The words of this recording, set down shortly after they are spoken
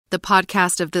The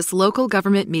podcast of this local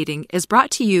government meeting is brought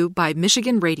to you by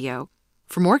Michigan Radio.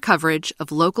 For more coverage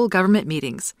of local government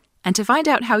meetings and to find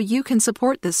out how you can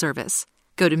support this service,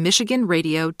 go to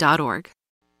michiganradio.org.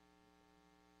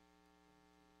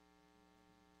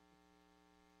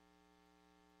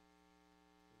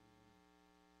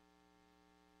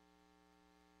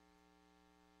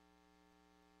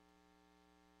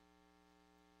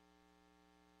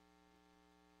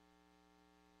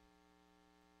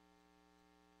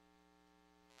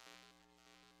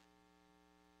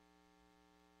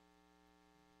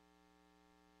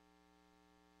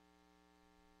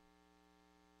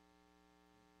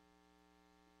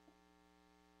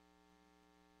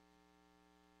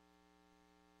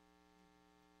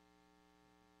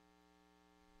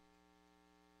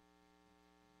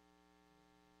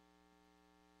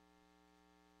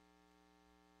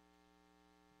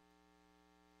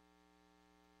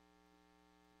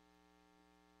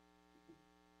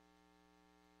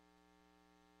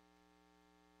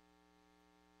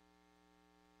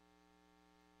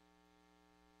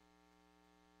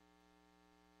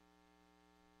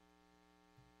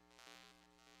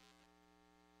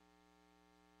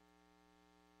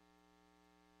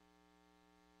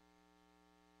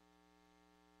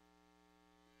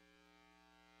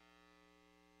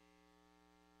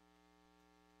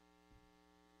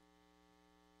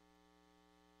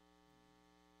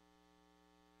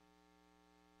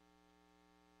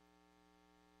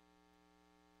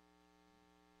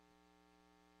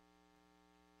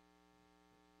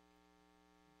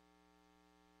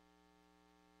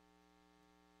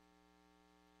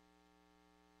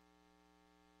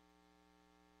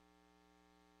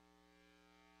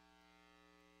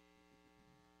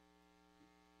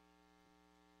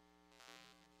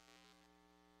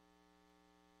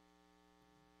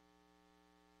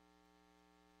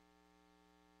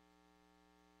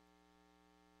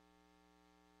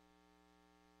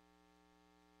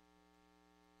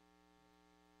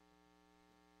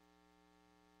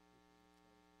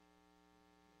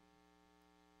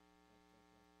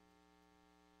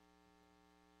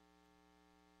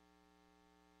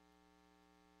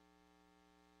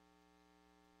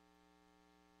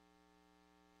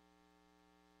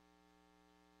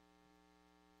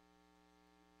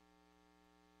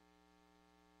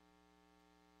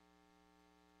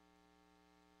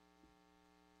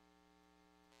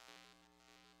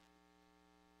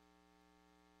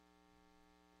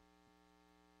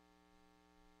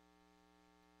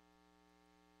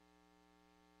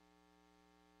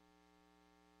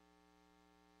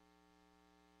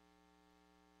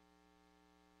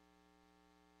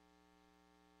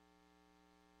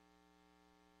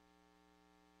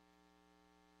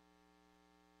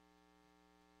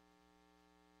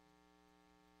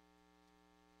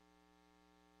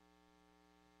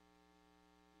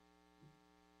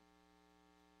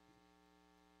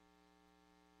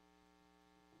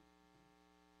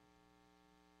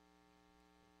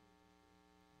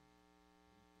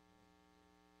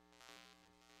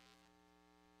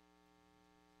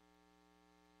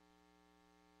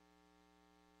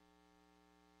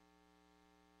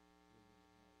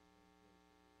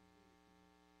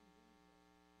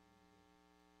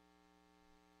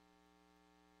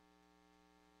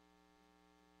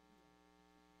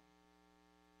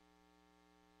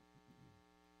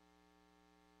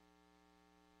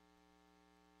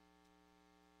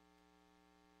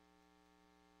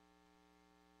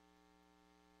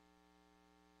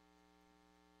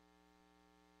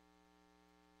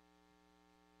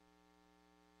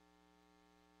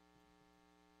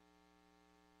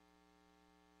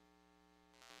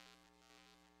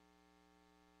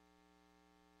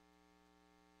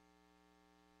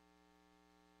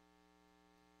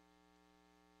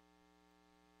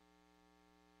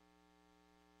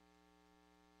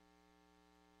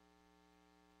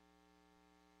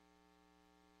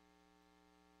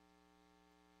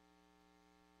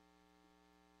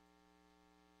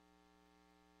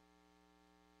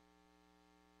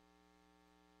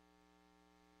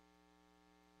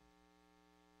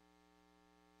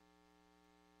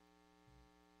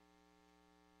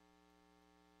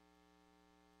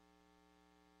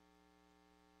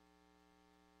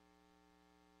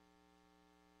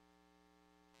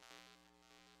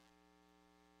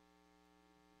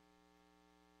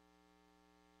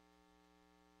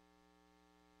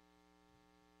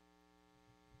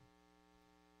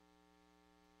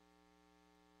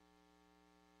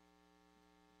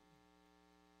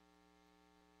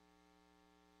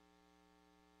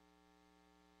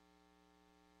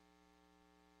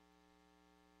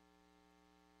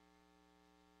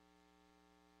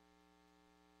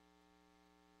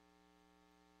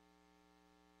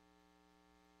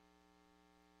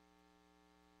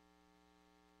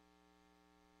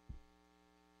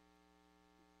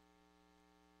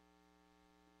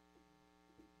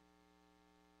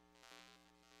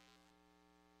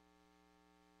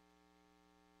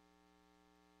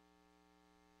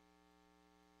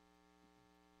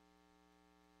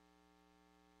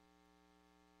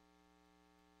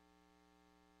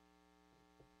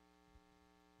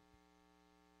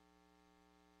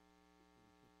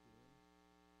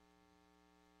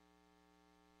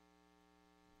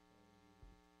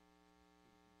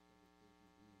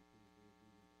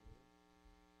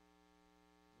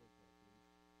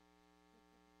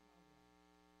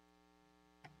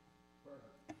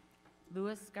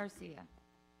 Louis Garcia.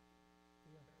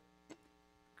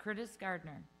 Curtis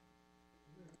Gardner.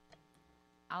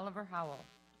 Oliver Howell.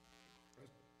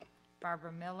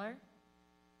 Barbara Miller.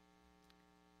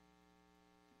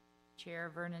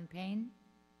 Chair Vernon Payne.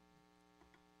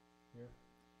 Here.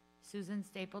 Susan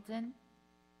Stapleton.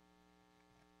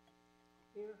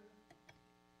 Here.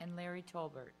 And Larry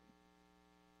Tolbert.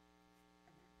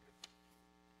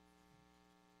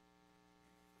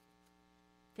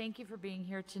 Thank you for being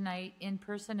here tonight, in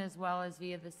person as well as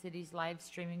via the city's live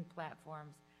streaming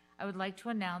platforms. I would like to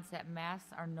announce that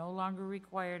masks are no longer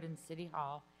required in City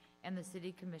Hall and the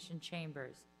City Commission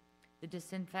chambers. The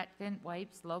disinfectant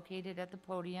wipes located at the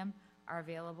podium are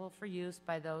available for use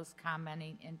by those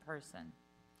commenting in person.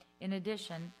 In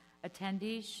addition,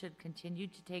 attendees should continue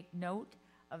to take note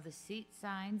of the seat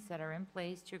signs that are in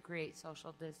place to create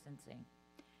social distancing.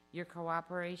 Your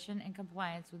cooperation and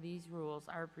compliance with these rules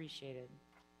are appreciated.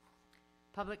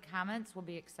 Public comments will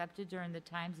be accepted during the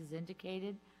times as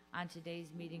indicated on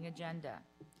today's meeting agenda.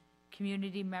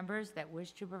 Community members that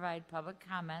wish to provide public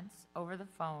comments over the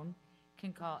phone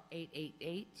can call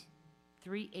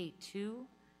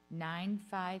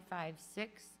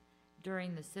 888-382-9556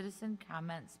 during the citizen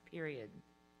comments period.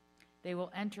 They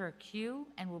will enter a queue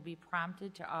and will be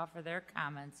prompted to offer their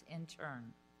comments in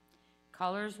turn.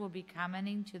 Callers will be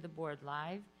commenting to the board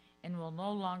live and will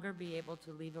no longer be able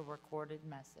to leave a recorded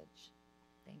message.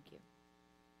 Thank you.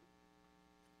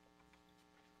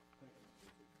 Thank you,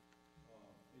 Susie.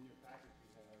 In your packet,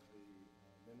 you have the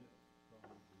minutes from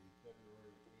the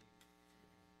February 8th,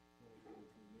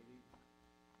 2022 meeting.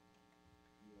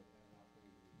 You have had an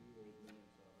opportunity to review those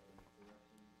minutes. Are there any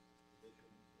corrections,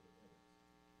 additions, or edits?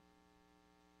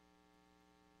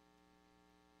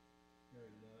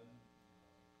 Hearing none,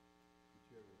 the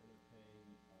chair will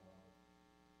entertain a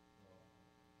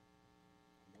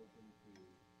motion to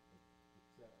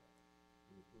accept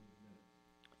the approved minutes.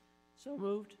 So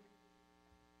moved.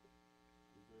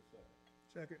 Is there a second?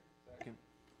 Second. Second.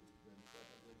 It's been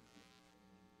seconded,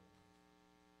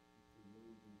 it's been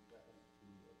moved and seconded to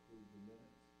approve the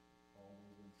minutes. All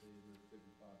those in favor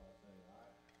signify by saying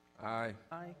aye. Aye.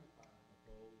 Aye.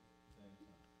 Opposed, same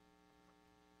sign.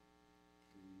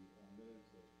 The minutes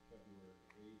of February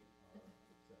 8th are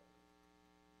accepted.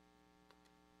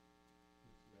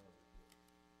 PCR report.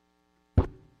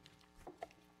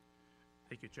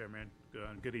 Thank you, Chairman.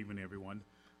 Good evening, everyone.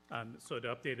 So the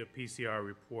updated PCR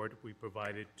report we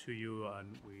provided to you,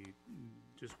 and we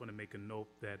just want to make a note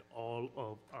that all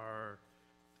of our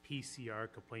PCR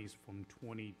complaints from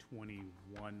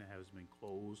 2021 has been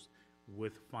closed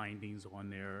with findings on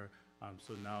there.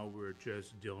 So now we're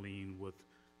just dealing with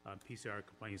PCR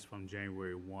complaints from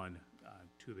January 1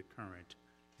 to the current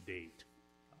date.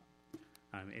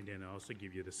 And then I'll also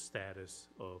give you the status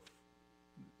of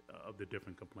the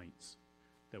different complaints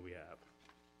that we have.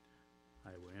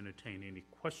 I will entertain any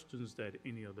questions that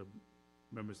any other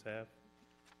members have,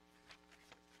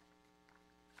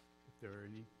 if there are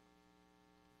any.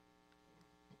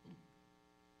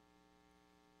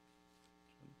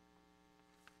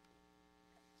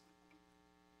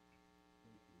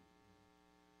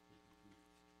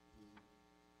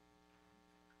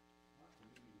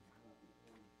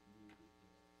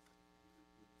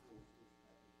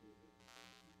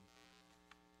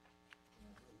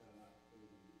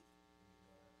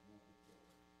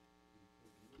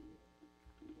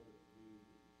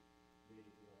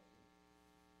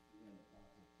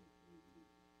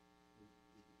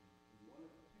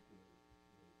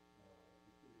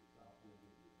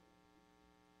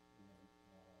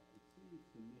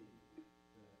 To me,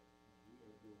 that we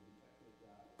are doing an excellent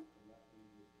job of collecting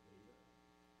this data.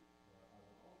 I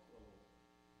will also,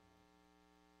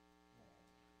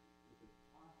 if it's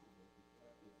possible, to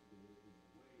collect this data in a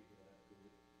way that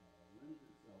it lends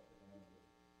itself to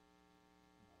analytics.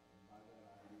 And by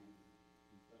that I mean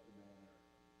in such a manner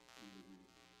to the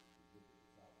exhibit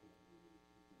the South Point can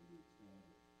be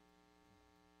expanded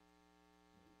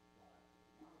and applied to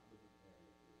a lot of different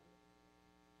areas that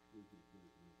Susie put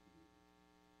into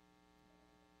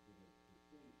it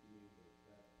seems to me that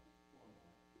that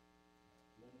format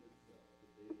lends itself to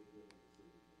data-driven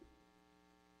decision making.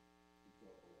 And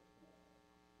so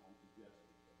I'm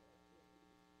suggesting that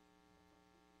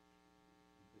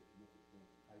you take a look at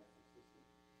those types of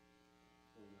systems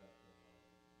so that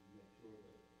you make sure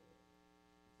that the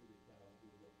city of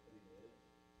Kalamazoo is cutting edge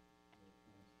when it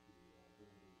comes to our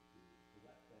ability to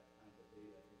collect that kind of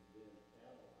data and then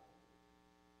analyze it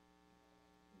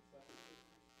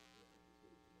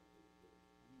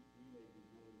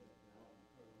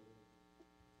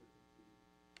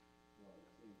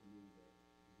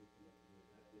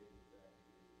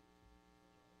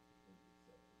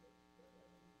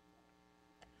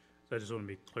So I just want to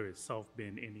be clear, it's South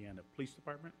Bend, Indiana Police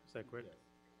Department, is that correct?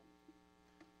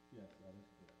 Yes, that is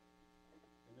correct.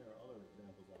 And there are other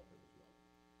examples out there as well.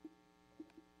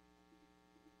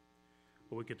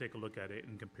 But we could take a look at it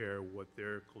and compare what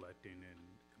they're collecting and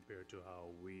compare to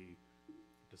how we,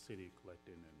 the city,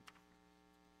 collecting and,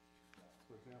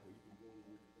 For example, you can go and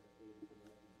look at that data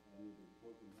collection and even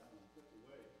broken down in such a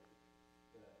way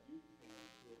that you can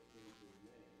put into a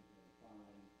name and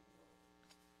find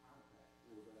contact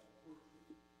for that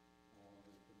person on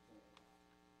the complaint file.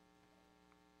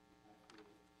 Actual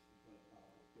complaint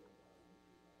file is filled out and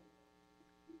issued by law.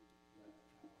 That's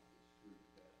how discreet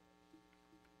that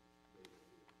data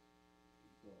is.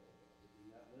 So,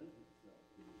 and that lends itself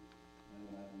to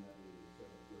analyzing that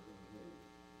data in certain ways.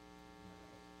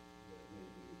 That may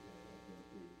be advantageous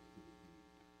to the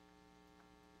community.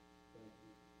 Thank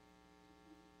you.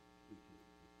 Appreciate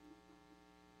it.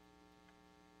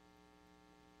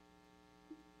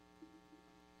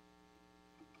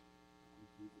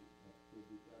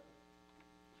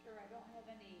 Sure, I don't have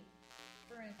any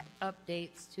current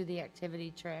updates to the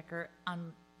activity tracker.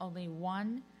 On only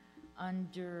one,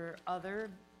 under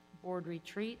other board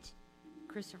retreat,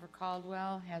 Christopher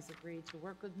Caldwell has agreed to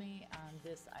work with me on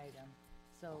this item,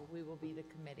 so we will be the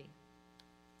committee.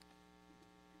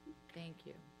 Thank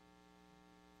you.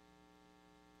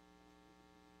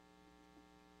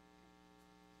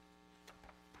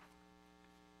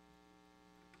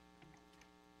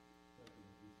 Thank you,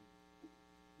 Ms. Lucy.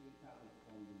 Any comments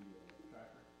on the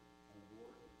tracker on the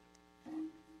board?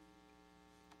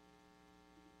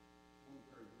 One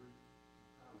very brief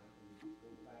comment, and it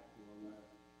goes back to our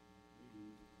last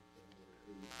meeting, that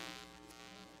were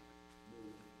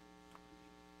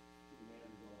city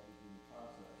manager's office in the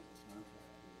process of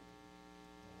contacting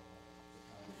the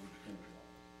county attorney's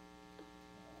office.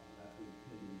 That's been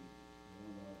pending,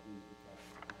 one of our things to try to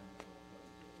find out what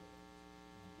comes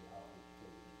of the outreach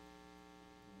program.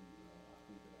 And I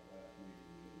think at our last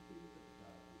meeting, we indicated that the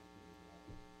county attorney's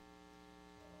office,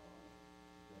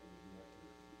 executive director,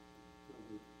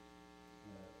 Philbrook,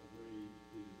 agreed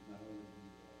to not only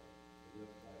do the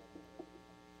website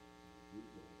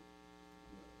resource,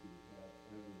 but to have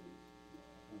every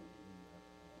attorney in that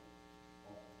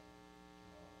office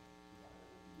provide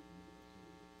a review from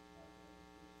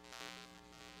the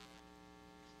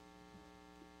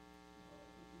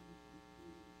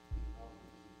city.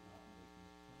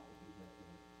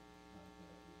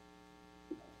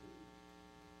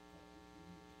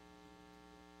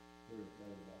 Very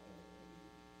excited about that.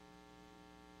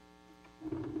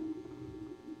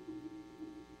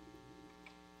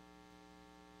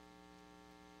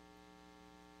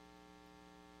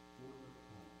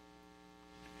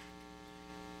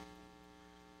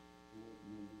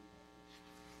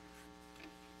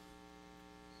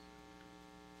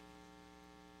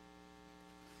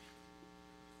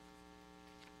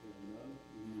 Hearing none,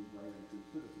 we move right into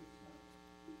citizens' comments.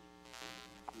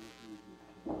 Citizens,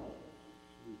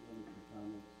 please limit your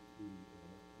comments to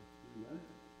 3 minutes,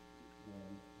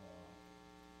 and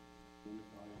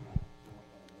identify yourself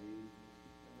by name,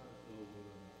 and let us know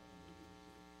whether or not you need to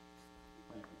speak.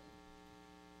 Thank you.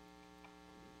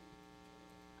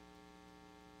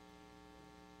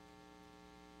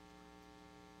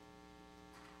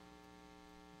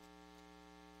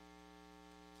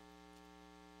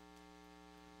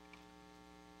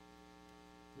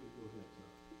 Please go ahead, sir.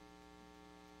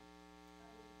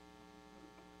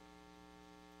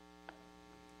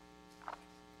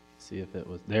 See if it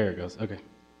was, there it goes, okay.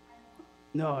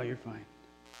 No, you're fine.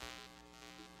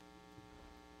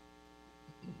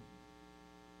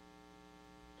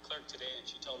 Clerk today, and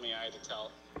she told me I had to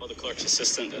tell, well, the clerk's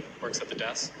assistant that works at the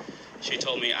desk, she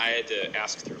told me I had to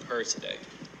ask through her today.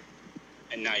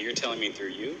 And now you're telling me through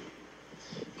you?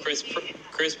 Chris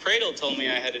Pradle told me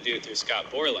I had to do it through Scott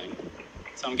Borling.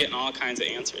 So I'm getting all kinds of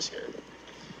answers here.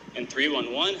 And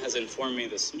 311 has informed me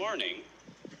this morning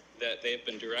that they've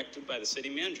been directed by the city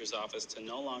manager's office to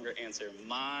no longer answer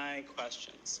my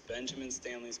questions, Benjamin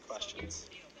Stanley's questions.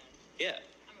 Yeah.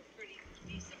 I'm a pretty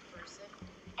decent person.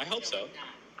 I hope so. I'm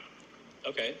not.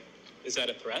 Okay. Is that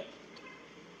a threat?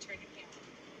 Turn your camera.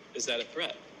 Is that a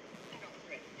threat? I don't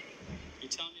threaten anything. You're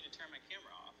telling me to turn my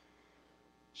camera off?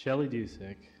 Shelley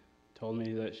Dusick told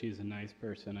me that she's a nice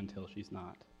person until she's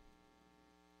not.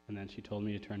 And then she told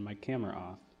me to turn my camera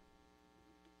off.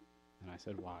 And I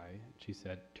said, why? She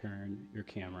said, turn your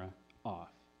camera off.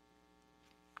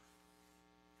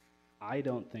 I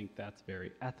don't think that's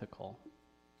very ethical.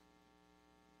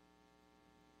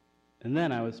 And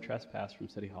then I was trespassed from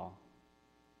City Hall.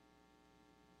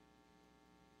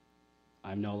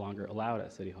 I'm no longer allowed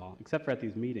at City Hall, except for at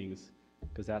these meetings,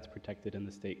 because that's protected in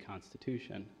the state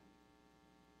constitution.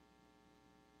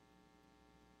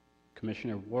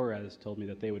 Commissioner Juarez told me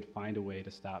that they would find a way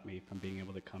to stop me from being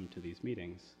able to come to these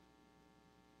meetings.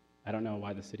 I don't know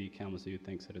why the city of Kalamazoo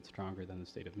thinks that it's stronger than the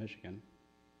state of Michigan.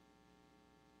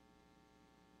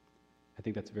 I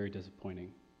think that's very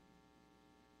disappointing.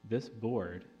 This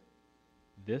board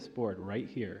right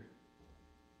here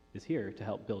is here to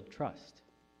help build trust.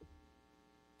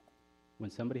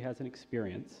 When somebody has an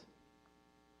experience,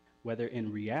 whether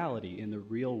in reality, in the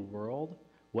real world,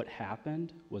 what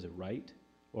happened was right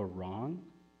or wrong,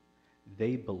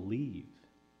 they believe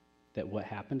that what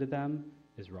happened to them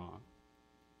is wrong.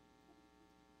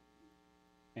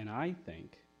 And I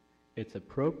think it's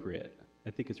appropriate, I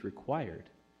think it's required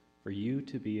for you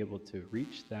to be able to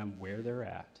reach them where they're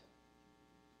at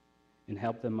and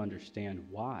help them understand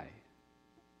why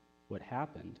what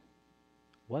happened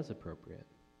was appropriate,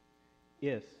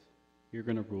 if you're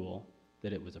going to rule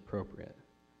that it was appropriate.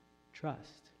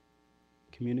 Trust.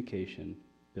 Communication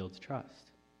builds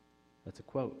trust. That's a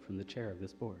quote from the chair of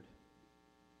this board.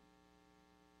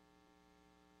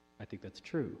 I think that's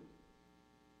true.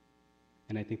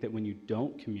 And I think that when you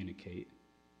don't communicate,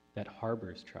 that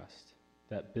harbors trust,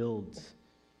 that builds,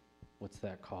 what's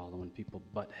that called, when people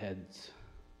butt heads?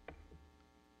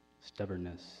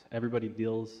 Stubbornness. Everybody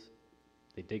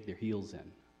they dig their heels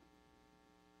in.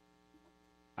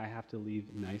 I have to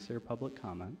leave nicer public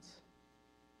comments,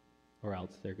 or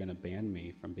else they're going to ban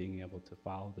me from being able to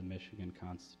follow the Michigan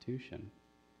Constitution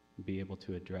and be able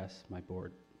to address my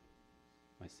board,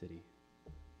 my city,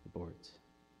 the boards.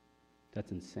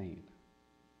 That's insane.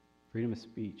 Freedom of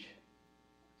speech,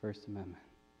 First Amendment,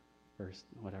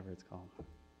 whatever it's called.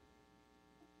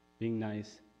 Being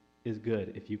nice is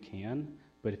good if you can,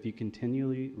 but if you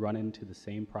continually run into the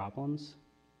same problems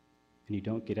and you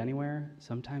don't get anywhere,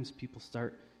 sometimes people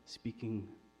start speaking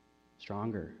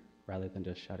stronger rather than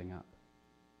just shutting up.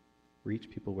 Reach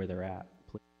people where they're at.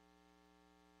 Please.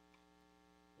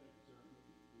 Thank you, sir.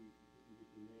 We can get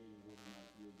your name and whether or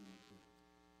not you'll be the first.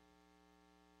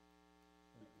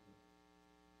 Thank you, sir.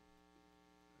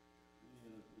 Any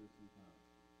other citizen comments?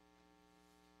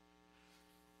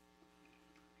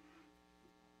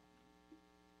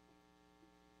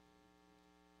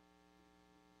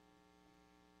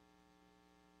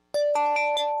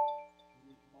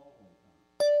 Any call-in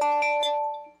comments?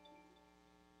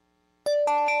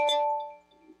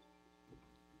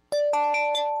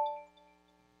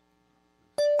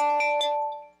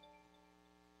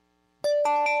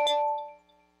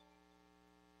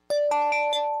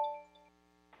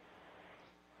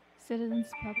 Citizens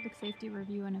Public Safety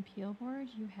Review and Appeal Board,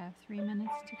 you have 3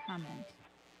 minutes to comment.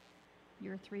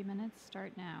 Your 3 minutes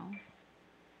start now.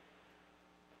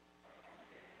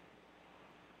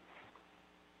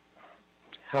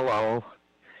 Hello.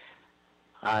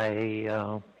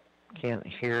 I can't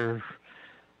hear.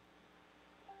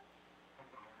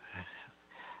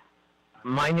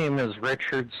 My name is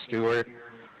Richard Stewart.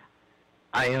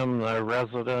 I am the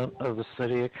resident of the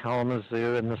city of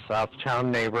Kalamazoo in the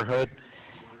Southtown neighborhood.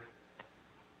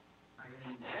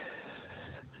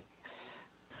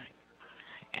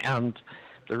 And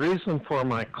the reason for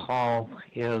my call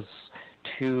is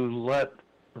to let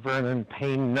Vernon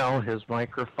Payne know his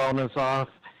microphone is off.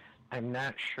 I'm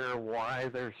not sure why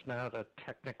there's not a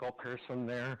technical person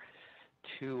there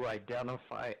to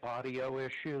identify audio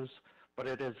issues, but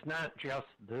it is not just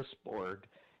this board.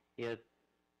 It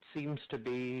seems to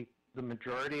be the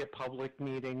majority of public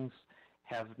meetings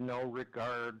have no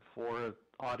regard for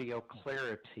audio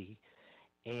clarity.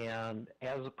 And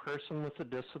as a person with a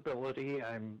disability,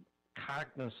 I'm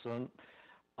cognizant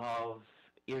of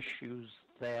issues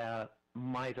that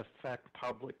might affect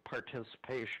public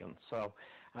participation. So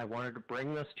I wanted to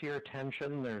bring this to your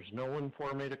attention. There's no one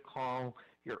for me to call.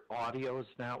 Your audio is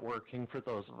not working for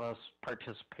those of us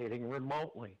participating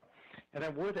remotely. And I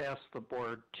would ask the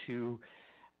board to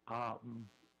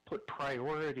put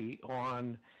priority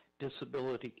on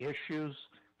disability issues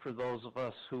for those of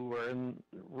us who are in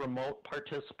remote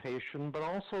participation, but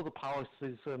also the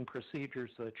policies and procedures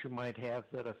that you might have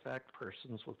that affect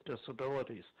persons with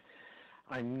disabilities.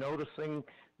 I'm noticing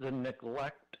the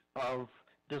neglect of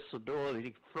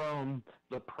disability from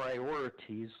the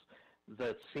priorities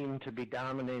that seem to be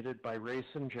dominated by race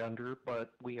and gender, but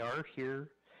we are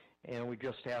here and we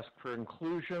just ask for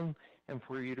inclusion and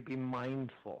for you to be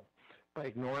mindful. By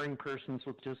ignoring persons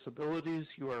with disabilities,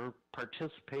 you are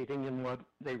participating in what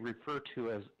they refer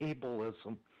to as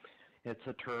ableism. It's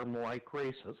a term like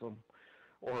racism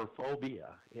or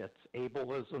phobia.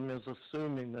 Ableism is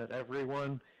assuming that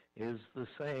everyone is the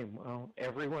same. Well,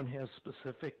 everyone has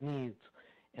specific needs,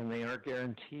 and they are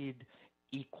guaranteed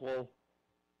equal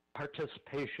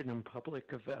participation in public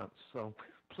events. So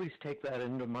please take that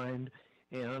into mind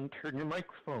and turn your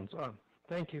microphones on.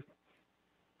 Thank you.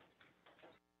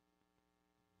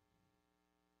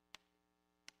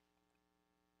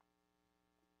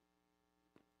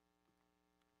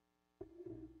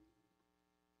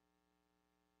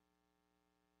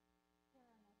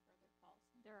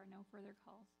 There are no further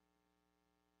calls.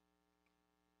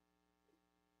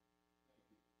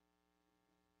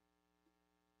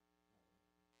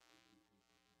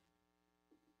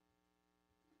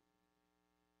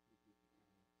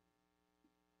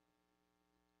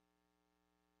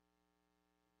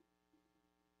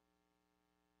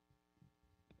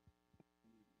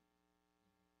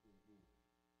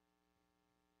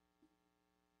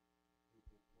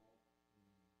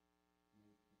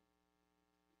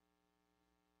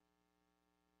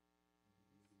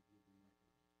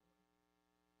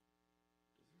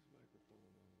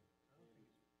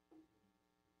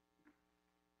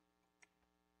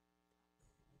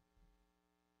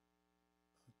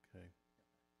 Okay.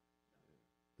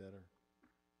 Better?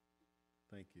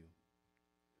 Thank you.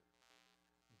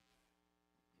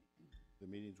 The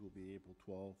meetings will be April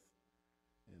 12th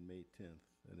and May 10th,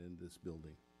 and in this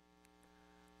building.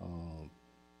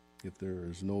 If there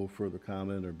is no further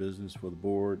comment or business for the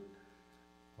board,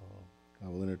 I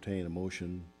will entertain a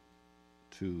motion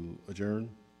to adjourn.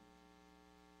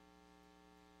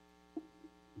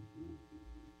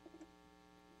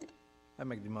 I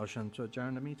make the motion to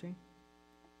adjourn the meeting.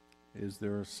 Is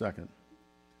there a second?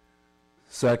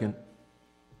 Second.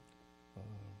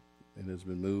 It has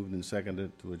been moved and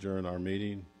seconded to adjourn our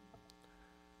meeting.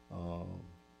 Are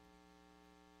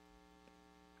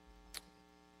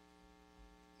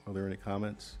there any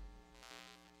comments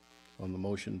on the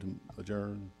motion to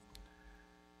adjourn?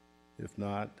 If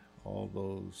not, all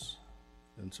those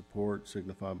in support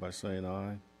signify by saying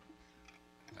aye.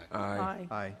 Aye.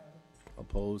 Aye.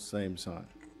 Opposed, same sign.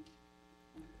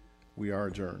 We are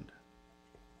adjourned.